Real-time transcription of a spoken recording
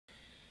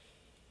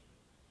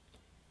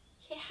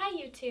Hi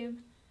YouTube.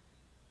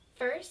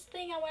 First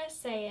thing I want to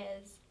say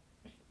is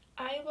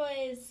I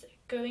was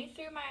going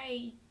through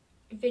my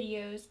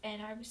videos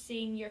and I was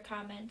seeing your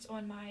comments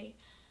on my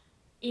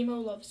emo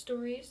love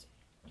stories,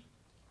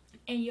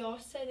 and y'all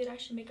said that I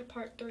should make a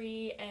part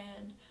 3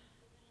 and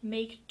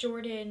make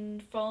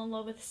Jordan fall in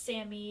love with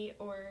Sammy,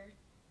 or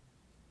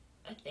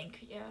I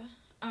think, yeah.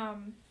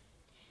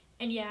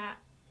 And yeah,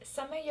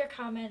 some of your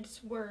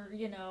comments were,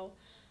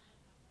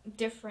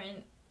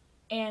 different,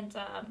 and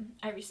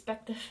I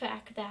respect the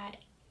fact that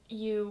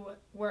you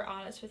were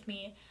honest with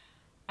me.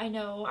 I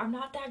know I'm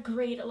not that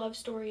great at love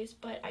stories,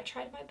 but I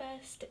tried my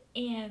best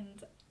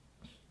and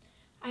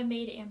I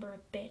made Amber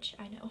a bitch,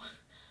 I know.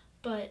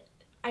 But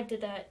I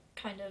did that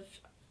kind of,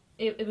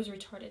 it was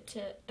retarded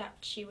to that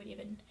she would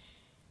even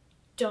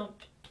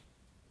dump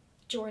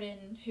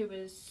Jordan, who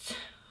was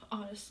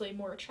honestly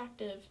more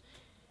attractive,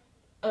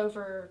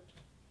 over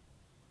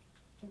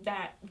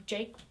that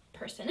Jake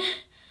person.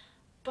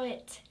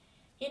 But,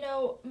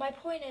 my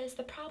point is,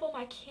 the problem,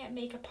 I can't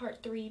make a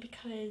part 3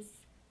 because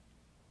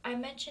I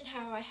mentioned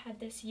how I had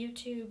this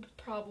YouTube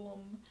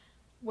problem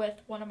with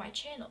one of my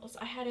channels.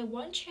 I had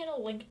one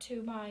channel linked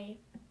to my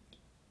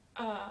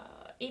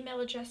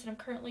email address that I'm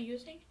currently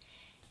using,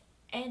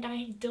 and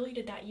I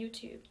deleted that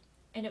YouTube,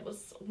 and it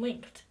was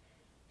linked.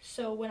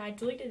 So when I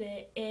deleted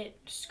it, it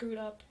screwed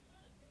up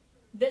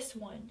this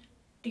one.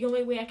 The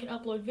only way I can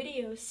upload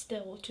videos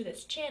still to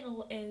this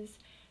channel is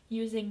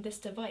using this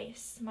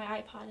device, my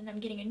iPod, and I'm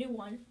getting a new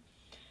one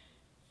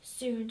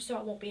soon, so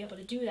I won't be able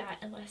to do that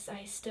unless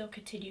I still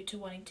continue to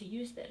wanting to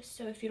use this.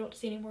 So if you don't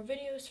see any more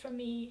videos from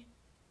me,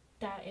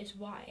 that is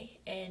why.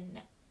 And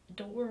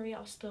don't worry,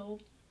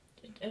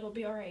 it'll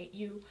be alright.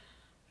 You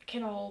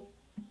can all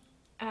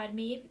add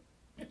me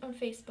on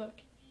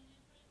Facebook,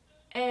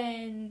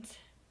 and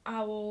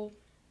I will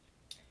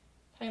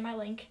tell you my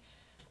link.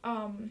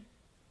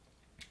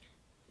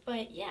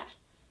 But yeah.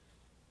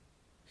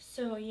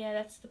 So yeah,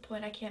 that's the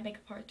point. I can't make a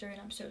part 3 and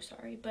I'm so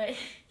sorry, but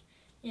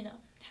it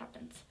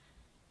happens.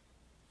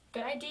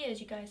 Good ideas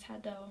you guys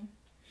had though,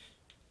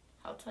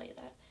 I'll tell you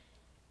that.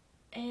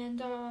 And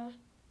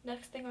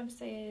next thing I want to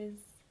say is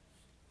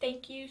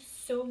thank you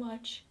so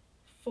much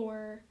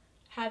for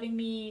having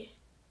me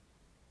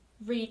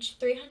reach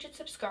 300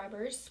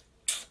 subscribers.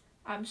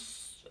 I'm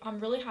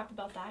really happy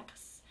about that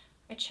because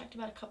I checked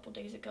about a couple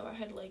days ago. I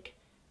had like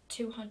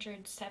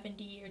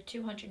 270 or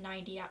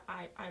 290.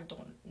 I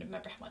don't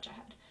remember how much I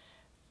had.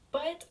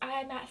 But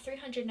I'm at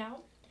 300 now.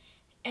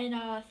 And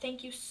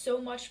thank you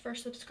so much for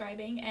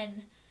subscribing,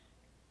 and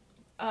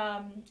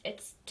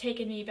it's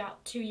taken me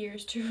about 2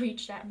 years to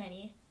reach that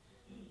many,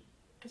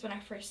 because when I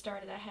first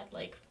started I had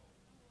like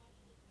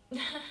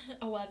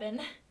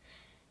 11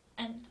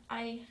 and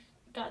I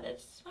got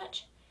this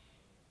much.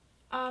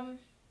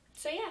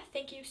 So yeah,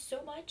 thank you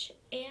so much,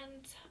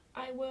 and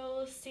I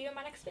will see you in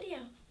my next video.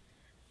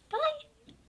 Bye!